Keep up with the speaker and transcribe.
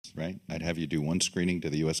this, right? I'd have you do one screening to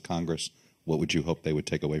the U.S. Congress. What would you hope they would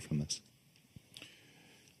take away from this?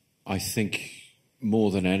 I think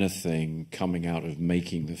more than anything, coming out of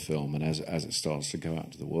making the film and as it starts to go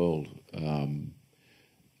out to the world,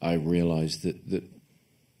 I realized that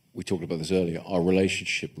we talked about this earlier, our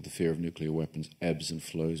relationship with the fear of nuclear weapons ebbs and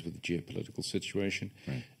flows with the geopolitical situation.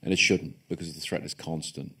 Right. And it shouldn't, because the threat is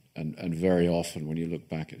constant. And very often when you look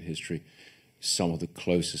back at history, some of the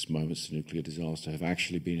closest moments to nuclear disaster have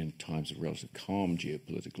actually been in times of relative calm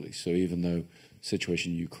geopolitically. So even though the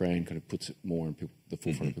situation in Ukraine kind of puts it more in the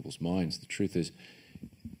forefront of people's minds, the truth is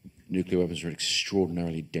nuclear weapons are an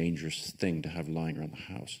extraordinarily dangerous thing to have lying around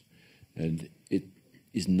the house. And it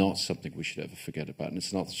is not something we should ever forget about, and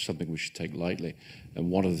it's not something we should take lightly.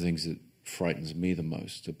 And one of the things that frightens me the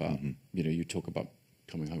most about, you know, you talk about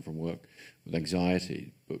coming home from work with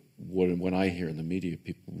anxiety, but when I hear in the media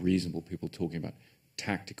reasonable people talking about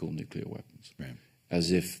tactical nuclear weapons, right,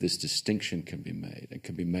 as if this distinction can be made, and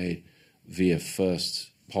can be made via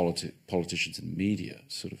first politicians and media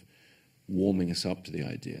sort of warming us up to the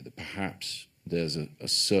idea that perhaps there's a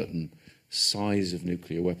certain size of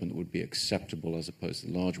nuclear weapon that would be acceptable as opposed to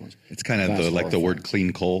the large ones. It's kind of like the word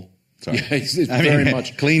clean coal. Sorry. Yeah, it's very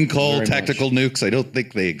much clean coal, tactical nukes. I don't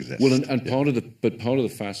think they exist. Well, and part of the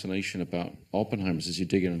fascination about Oppenheimer is, as you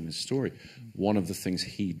dig in his story, one of the things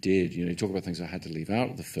he did, you know, you talk about things I had to leave out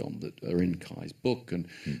of the film that are in Kai's book and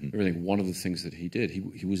everything. One of the things that he did,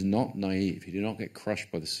 he was not naive. He did not get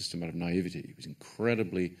crushed by the system out of naivety. He was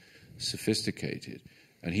incredibly sophisticated.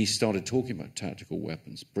 And he started talking about tactical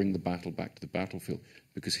weapons, bring the battle back to the battlefield,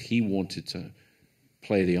 because he wanted to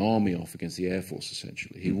play the army off against the Air Force,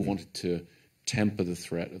 essentially. He wanted to temper the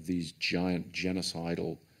threat of these giant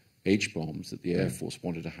genocidal H-bombs that the Air Force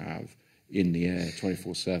wanted to have in the air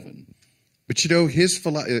 24/7. But, you know,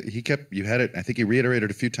 you had it, I think he reiterated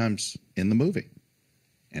a few times in the movie,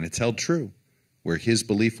 and it's held true, where his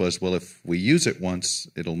belief was, well, if we use it once,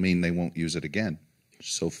 it'll mean they won't use it again.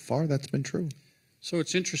 So far, that's been true. So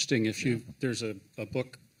it's interesting, there's a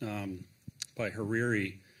book by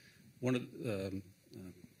Hariri, one of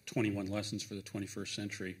 21 Lessons for the 21st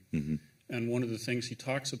Century. And one of the things he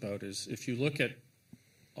talks about is, if you look at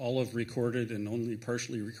all of recorded and only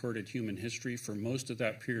partially recorded human history, for most of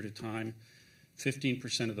that period of time,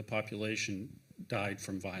 15% of the population died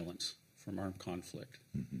from violence, from armed conflict.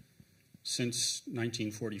 Since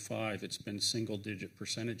 1945, it's been single-digit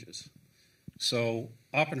percentages. So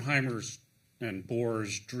Oppenheimer's and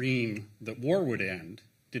Bohr's dream that war would end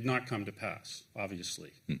did not come to pass,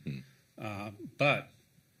 obviously. But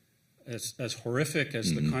as horrific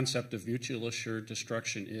as the concept of mutual assured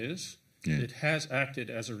destruction is, it has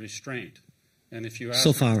acted as a restraint. And if you ask,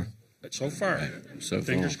 so far,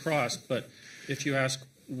 fingers crossed. But if you ask,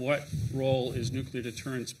 what role is nuclear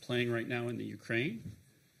deterrence playing right now in the Ukraine?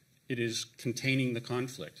 It is containing the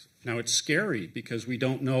conflict. Now, it's scary because we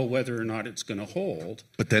don't know whether or not it's going to hold.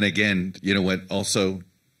 But then again, you know what also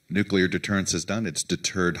nuclear deterrence has done? It's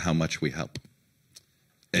deterred how much we help.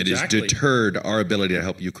 It has deterred our ability to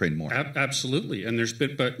help Ukraine more. Absolutely. And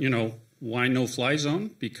but you know, why no-fly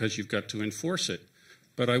zone? Because you've got to enforce it.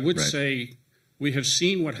 But I would say we have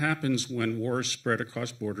seen what happens when wars spread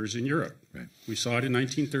across borders in Europe. We saw it in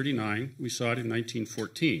 1939. We saw it in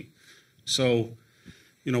 1914. So,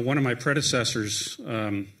 you know, one of my predecessors,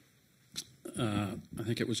 I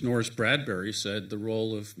think it was Norris Bradbury, said the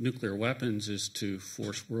role of nuclear weapons is to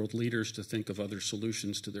force world leaders to think of other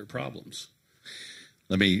solutions to their problems.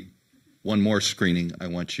 One more screening I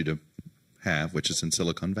want you to have, which is in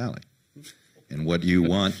Silicon Valley. And what do you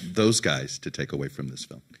want those guys to take away from this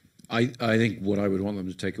film? I think what I would want them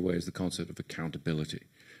to take away is the concept of accountability.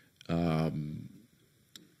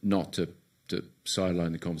 Not to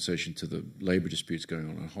sideline the conversation to the labor disputes going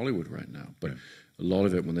on in Hollywood right now, but a lot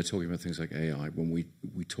of it, when they're talking about things like AI, when we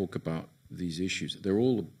talk about these issues, they're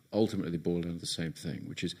all ultimately boiled down to the same thing,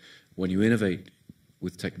 which is when you innovate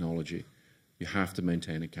with technology, you have to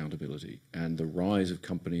maintain accountability. And the rise of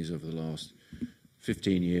companies over the last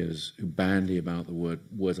 15 years who bandy about the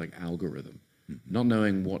words like algorithm, not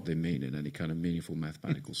knowing what they mean in any kind of meaningful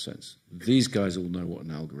mathematical sense. These guys all know what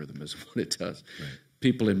an algorithm is and what it does.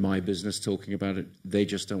 People in my business talking about it, they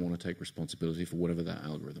just don't want to take responsibility for whatever that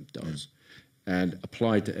algorithm does. And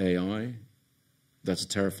applied to AI, that's a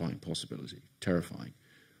terrifying possibility, terrifying.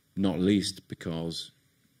 Not least because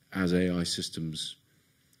as AI systems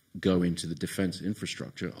go into the defense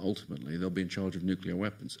infrastructure, ultimately they'll be in charge of nuclear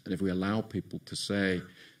weapons. And if we allow people to say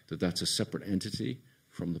that that's a separate entity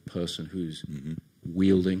from the person who's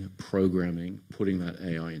wielding, programming, putting that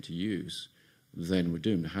AI into use, then we're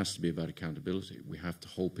doomed. It has to be about accountability. We have to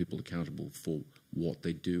hold people accountable for what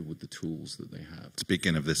they do with the tools that they have.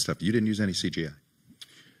 Speaking of this stuff, you didn't use any CGI.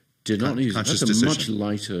 Did not use conscious That's a decision. much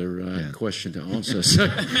lighter question to answer. So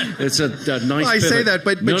it's a nice. Well, I say that,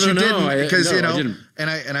 but you didn't because I didn't.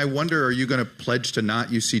 And I wonder, are you going to pledge to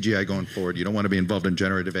not use CGI going forward? You don't want to be involved in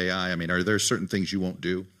generative AI. I mean, are there certain things you won't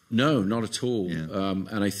do? No, not at all. Yeah.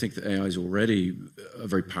 And I think that AI is already a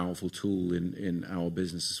very powerful tool in our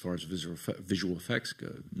business as far as visual effects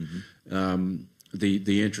go.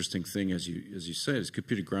 The interesting thing, as you say, is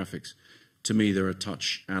computer graphics. To me, they're a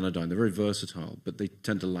touch anodyne. They're very versatile, but they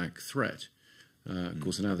tend to lack threat. Of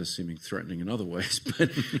course, now they're seeming threatening in other ways.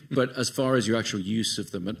 But as far as your actual use of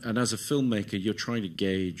them, and as a filmmaker, you're trying to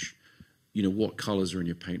gauge, what colors are in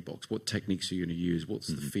your paint box, what techniques are you going to use, what's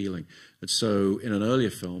the feeling. And so in an earlier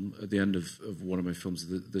film, at the end of one of my films,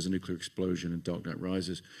 there's a nuclear explosion in Dark Knight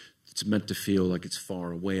Rises. It's meant to feel like it's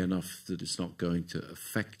far away enough that it's not going to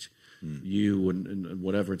affect you and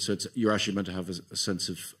whatever. And so you're actually meant to have a sense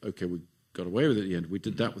of, okay, we got away with it at the end. We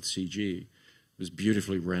did that with CG. It was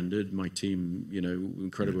beautifully rendered. My team,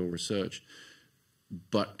 incredibly well researched.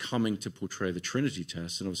 But coming to portray the Trinity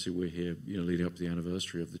test, and obviously we're here, leading up to the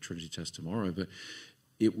anniversary of the Trinity test tomorrow. But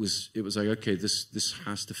it was like, okay, this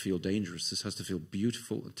has to feel dangerous. This has to feel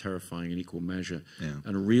beautiful and terrifying in equal measure. Yeah.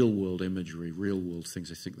 And real world imagery, real world things.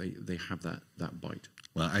 I think they have that bite.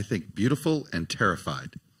 Well, I think beautiful and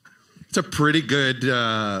terrified. It's a pretty good.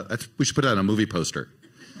 We should put it on a movie poster.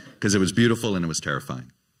 Because it was beautiful and it was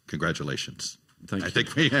terrifying. Congratulations. Thank you. I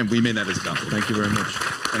think we made that as a compliment. Thank you very much.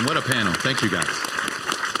 And what a panel. Thank you, guys.